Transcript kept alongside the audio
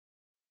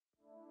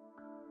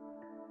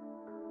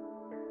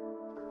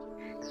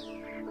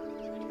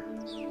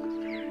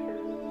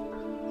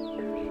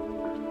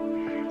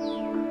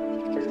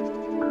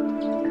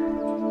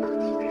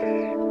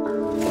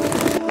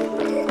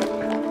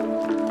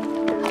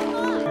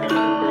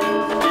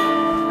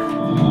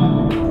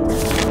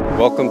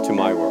Welcome to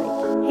my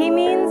world. He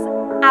means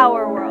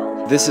our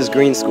world. This is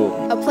Green School,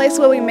 a place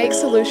where we make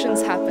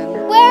solutions happen.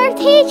 We're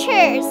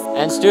teachers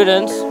and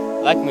students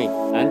like me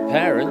and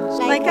parents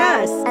like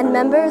us and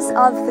members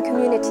of the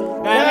community.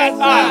 That's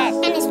us.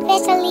 And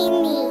especially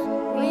me.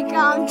 We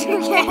come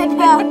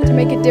together to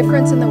make a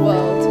difference in the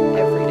world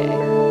every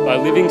day.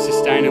 By living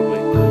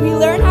sustainably. We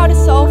learn how to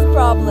solve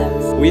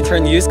problems. We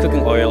turn used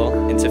cooking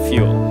oil into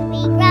fuel.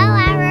 We grow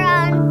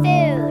our own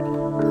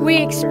food.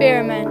 We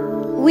experiment.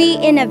 We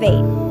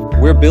innovate.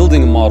 We're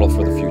building a model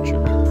for the future.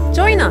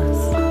 Join us.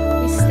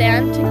 We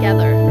stand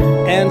together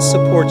and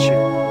support you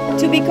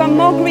to become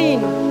more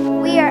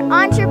green. We are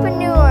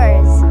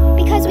entrepreneurs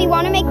because we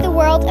want to make the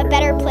world a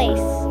better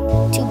place.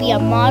 To be a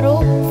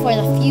model for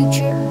the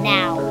future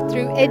now.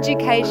 Through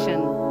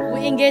education,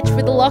 we engage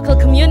with the local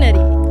community.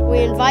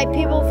 We invite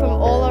people from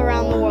all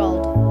around the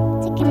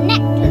world to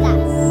connect with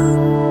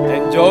us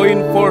and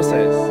join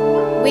forces.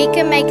 We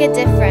can make a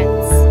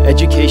difference.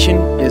 Education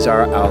is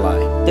our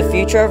ally. The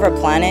future of our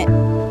planet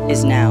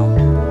is now.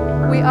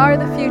 We are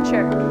the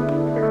future.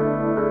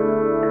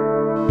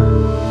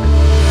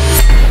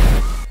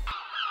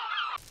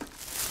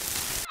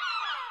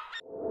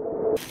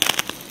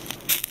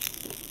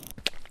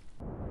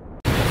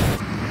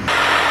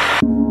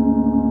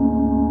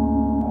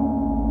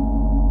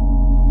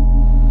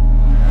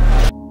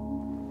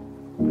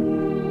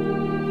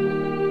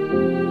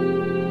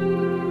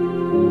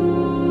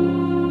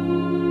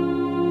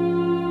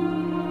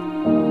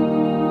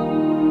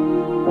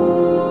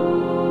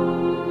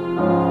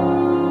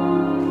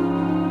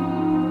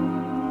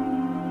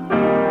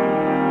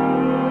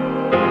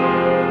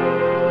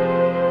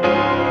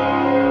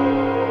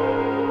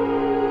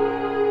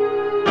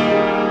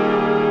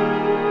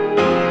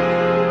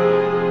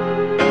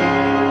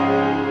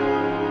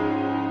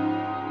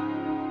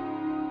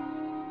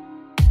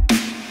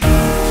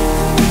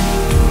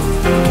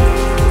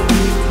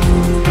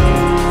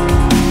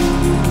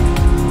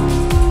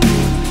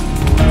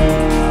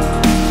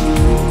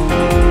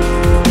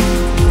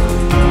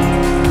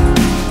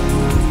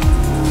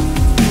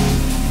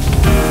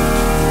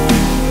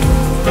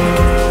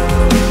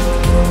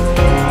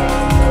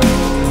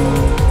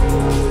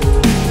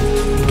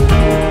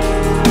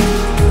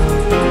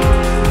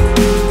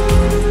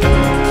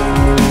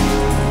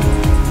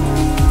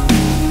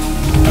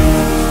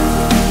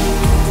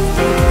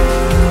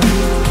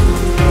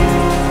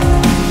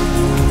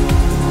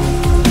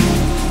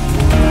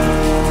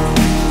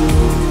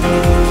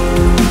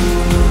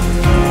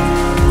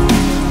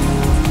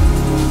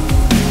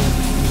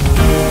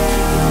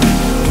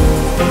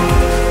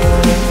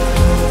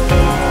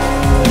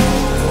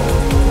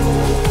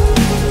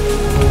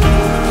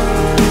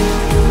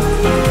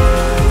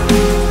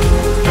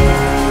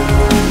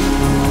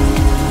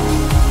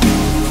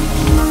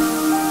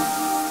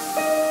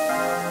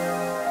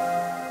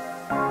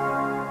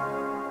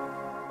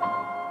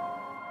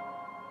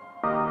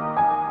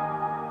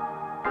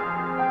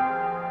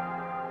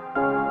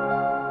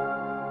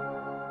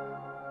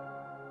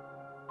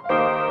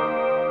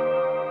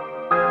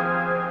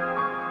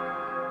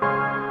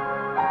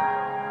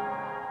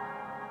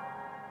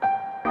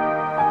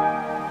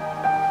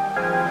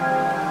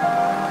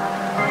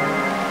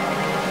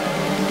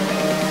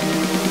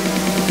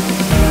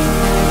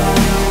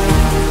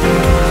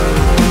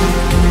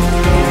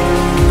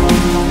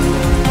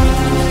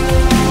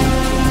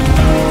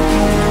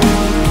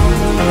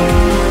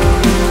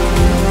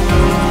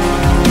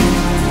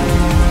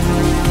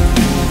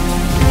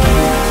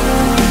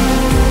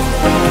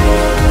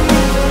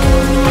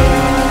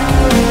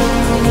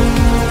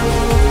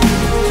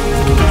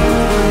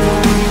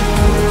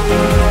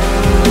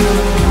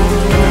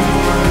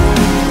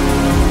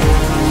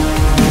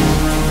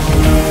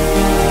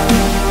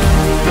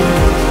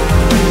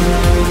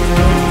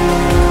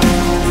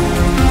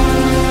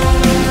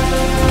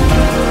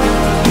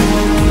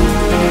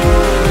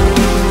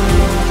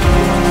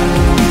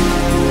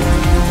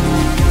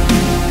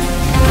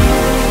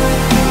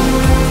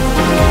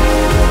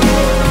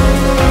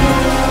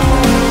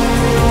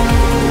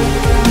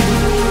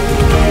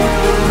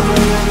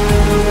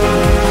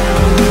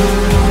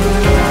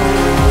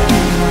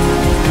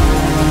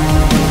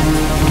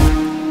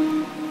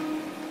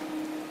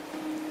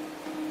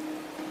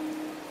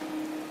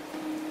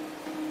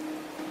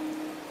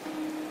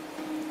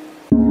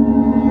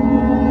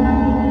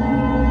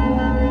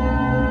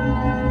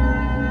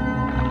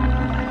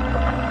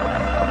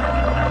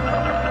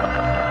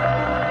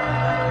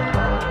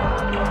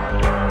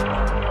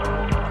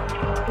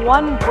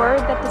 One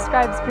word that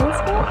describes Green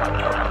School?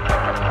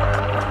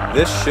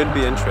 This should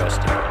be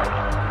interesting.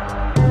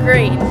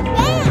 Green.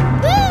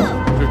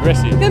 Bamboo.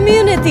 Progressive.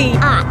 Community.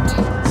 Art.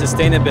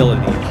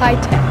 Sustainability.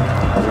 High-tech.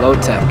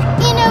 Low-tech.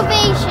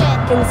 Innovation.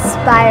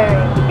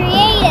 Inspiring.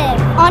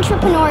 Creative.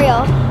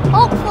 Entrepreneurial.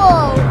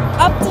 Hopeful.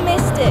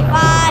 Optimistic.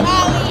 Fun.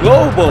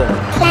 Global.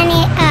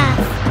 Planet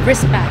Earth.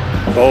 Respect.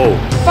 Bold.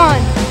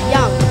 Fun.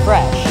 Young.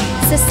 Fresh.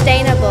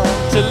 Sustainable.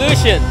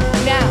 Solution.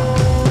 Now.